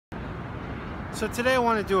So today I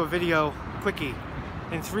want to do a video, quickie,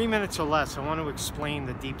 in 3 minutes or less. I want to explain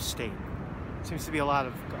the deep state. Seems to be a lot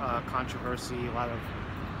of controversy, a lot of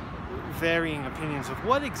varying opinions of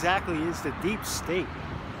what exactly is the deep state.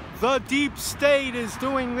 The deep state is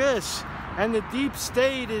doing this, and the deep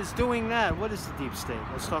state is doing that. What is the deep state?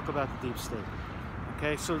 Let's talk about the deep state.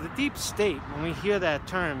 Okay, so the deep state, when we hear that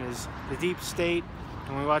term, is the deep state,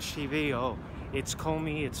 and we watch TV, oh, it's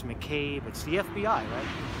Comey, it's McCabe, it's the FBI, right?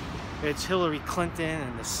 It's Hillary Clinton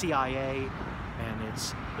and the CIA, and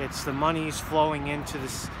it's the monies flowing into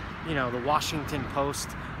this, you know, the Washington Post.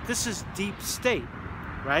 This is deep state,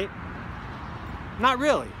 right? Not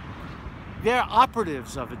really. They're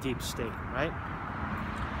operatives of a deep state, right?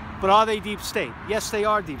 But are they deep state? Yes, they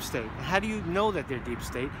are deep state. And how do you know that they're deep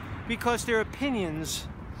state? Because their opinions,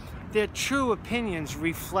 their true opinions,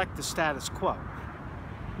 reflect the status quo.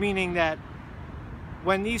 Meaning that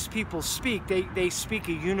when these people speak, they speak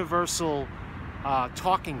a universal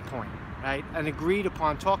talking point, right? An agreed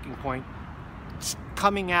upon talking point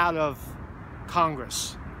coming out of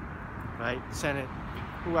Congress, right? Senate,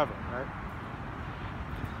 whoever, right?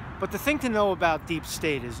 But the thing to know about deep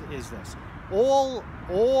state is this. All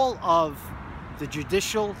of the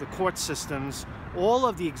judicial, the court systems, all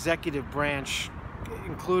of the executive branch,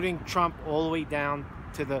 including Trump all the way down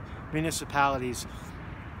to the municipalities,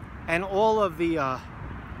 and all of the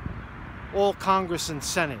all Congress and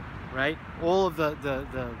Senate, right? All of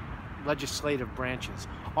the legislative branches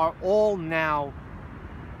are all now,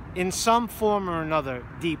 in some form or another,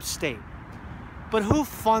 deep state. But who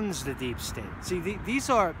funds the deep state? See, these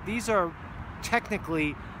are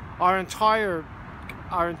technically our entire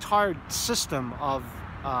system of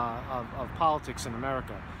politics in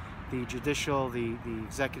America. The judicial, the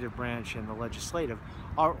executive branch, and the legislative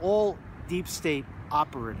are all deep state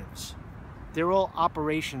operatives. They're all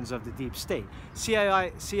operations of the deep state.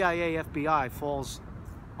 CIA, FBI falls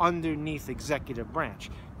underneath executive branch.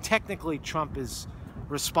 Technically, Trump is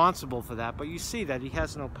responsible for that, but you see that he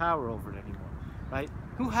has no power over it anymore, right?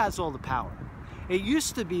 Who has all the power? It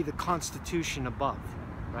used to be the Constitution above,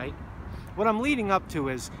 right? What I'm leading up to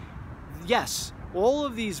is, yes, all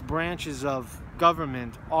of these branches of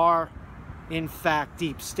government are, in fact,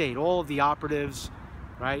 deep state. All of the operatives,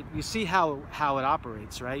 right? You see how it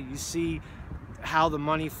operates, right? You see how the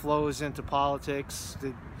money flows into politics.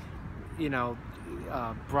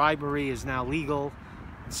 Bribery is now legal.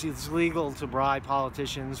 It's legal to bribe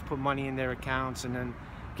politicians, put money in their accounts, and then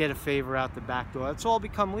get a favor out the back door. It's all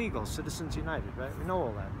become legal. Citizens United, right? We know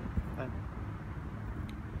all that, right?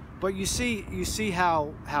 But you see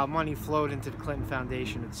how money flowed into the Clinton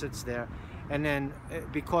Foundation. It sits there, and then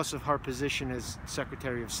because of her position as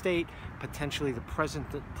Secretary of State, potentially the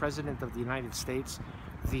President of the United States,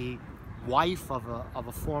 the wife of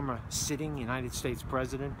a former sitting United States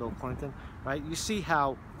President, Bill Clinton, right? You see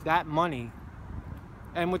how that money,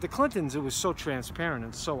 and with the Clintons, it was so transparent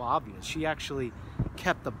and so obvious. She actually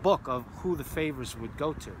kept the book of who the favors would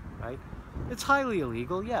go to, right? It's highly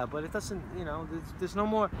illegal, yeah, but it doesn't, you know,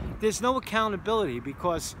 there's no accountability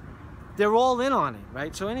because they're all in on it,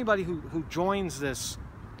 right? So anybody who joins this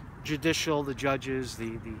judicial, the judges,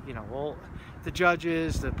 all the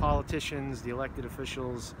judges, the politicians, the elected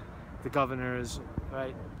officials, the governors,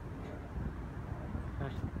 right?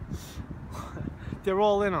 They're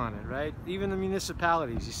all in on it, right? Even the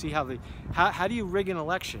municipalities. You see how do you rig an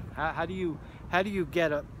election? How do you get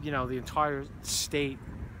the entire state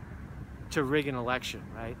to rig an election,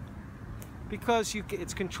 right? Because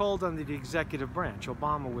it's controlled under the executive branch.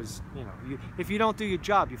 Obama was, if you don't do your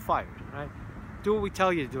job, you're fired, right? Do what we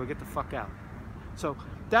tell you to do, or get the fuck out. So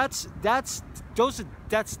that's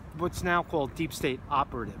what's now called deep state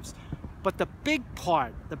operatives. But the big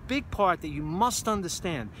part that you must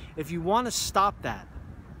understand, if you want to stop that,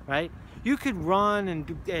 right? You could run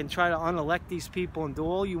and try to unelect these people and do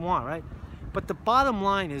all you want, right? But the bottom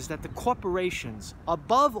line is that the corporations,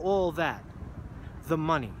 above all that, the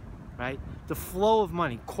money, right? The flow of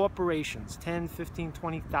money, corporations, 10, 15,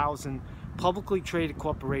 20,000 publicly traded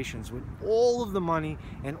corporations with all of the money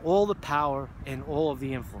and all the power and all of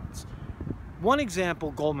the influence. One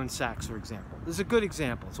example, Goldman Sachs, for example, is a good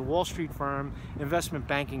example. It's a Wall Street firm, investment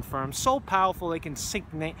banking firm, so powerful they can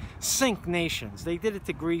sink nations. They did it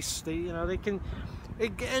to Greece. They can,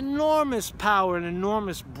 enormous power and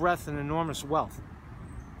enormous breadth and enormous wealth,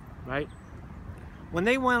 right? When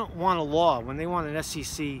they want a law, when they want an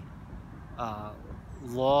SEC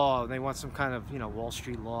law, they want some kind of Wall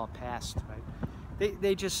Street law passed, right?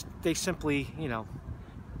 They simply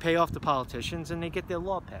pay off the politicians and they get their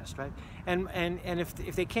law passed, right? And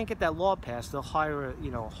if they can't get that law passed, they'll hire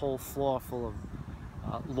a whole floor full of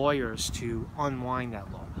lawyers to unwind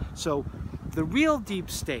that law. So the real deep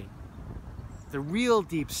state,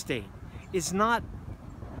 is not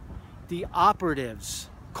the operatives,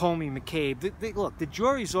 Comey, McCabe. Look, the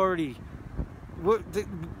jury's already, the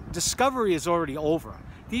discovery is already over.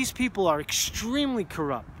 These people are extremely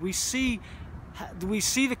corrupt. We see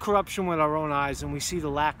the corruption with our own eyes, and we see the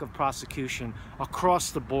lack of prosecution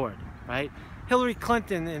across the board, right? Hillary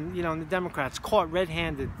Clinton and, you know, and the Democrats caught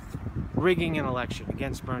red-handed rigging an election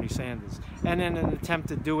against Bernie Sanders, and then an attempt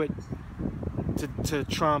to do it to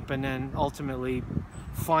Trump, and then ultimately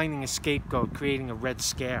finding a scapegoat, creating a red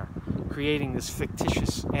scare, creating this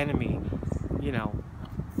fictitious enemy, you know,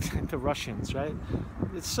 the Russians, right?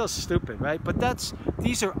 It's so stupid, right? But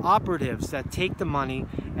these are operatives that take the money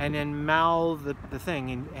and then mouth the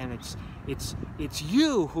thing, and it's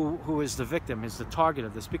you who is the victim, is the target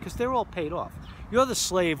of this, because they're all paid off. You're the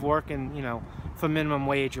slave working, you know, for minimum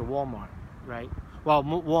wage at Walmart, right? Well,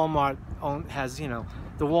 Walmart has, you know,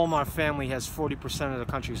 the Walmart family has 40% of the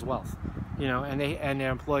country's wealth, you know, and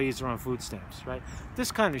their employees are on food stamps, right?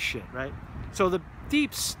 This kind of shit, right? So the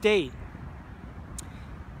deep state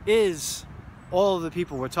is all of the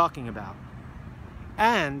people we're talking about.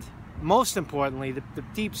 And most importantly, the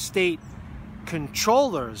deep state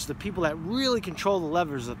controllers, the people that really control the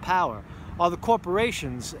levers of power, are the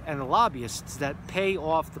corporations and the lobbyists that pay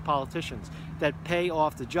off the politicians, that pay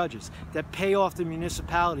off the judges, that pay off the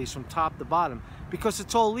municipalities from top to bottom, because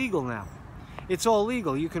it's all legal now. It's all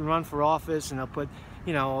legal. You can run for office, and they'll put,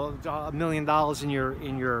 you know, $1 million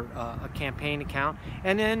in your campaign account,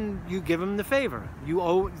 and then you give them the favor.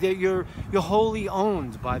 You're wholly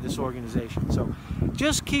owned by this organization. So,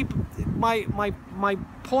 just keep my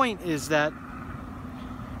point is that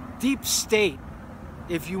deep state.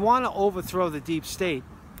 If you want to overthrow the deep state,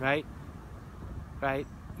 right,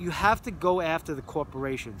 you have to go after the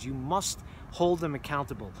corporations. You must hold them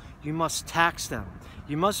accountable. You must tax them.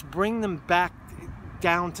 You must bring them back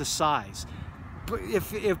down to size.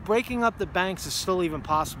 If breaking up the banks is still even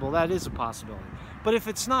possible, that is a possibility. But if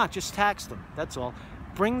it's not, just tax them. That's all.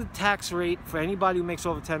 Bring the tax rate for anybody who makes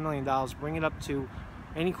over $10 million. Bring it up to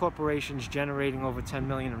any corporations generating over $10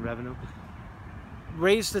 million in revenue.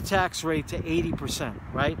 Raise the tax rate to 80%,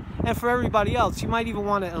 right? And for everybody else, you might even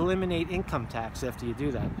want to eliminate income tax after you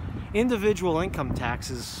do that. Individual income tax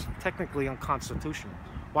is technically unconstitutional.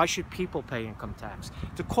 Why should people pay income tax?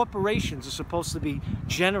 The corporations are supposed to be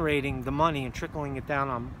generating the money and trickling it down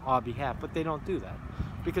on our behalf, but they don't do that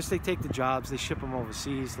because they take the jobs, they ship them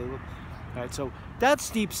overseas. Right? So that's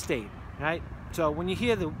deep state, right? So when you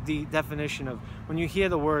hear the definition of, when you hear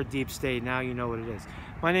the word deep state, now you know what it is.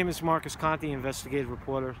 My name is Marcus Conte, investigative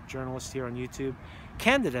reporter, journalist here on YouTube,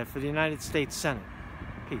 candidate for the United States Senate.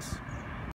 Peace.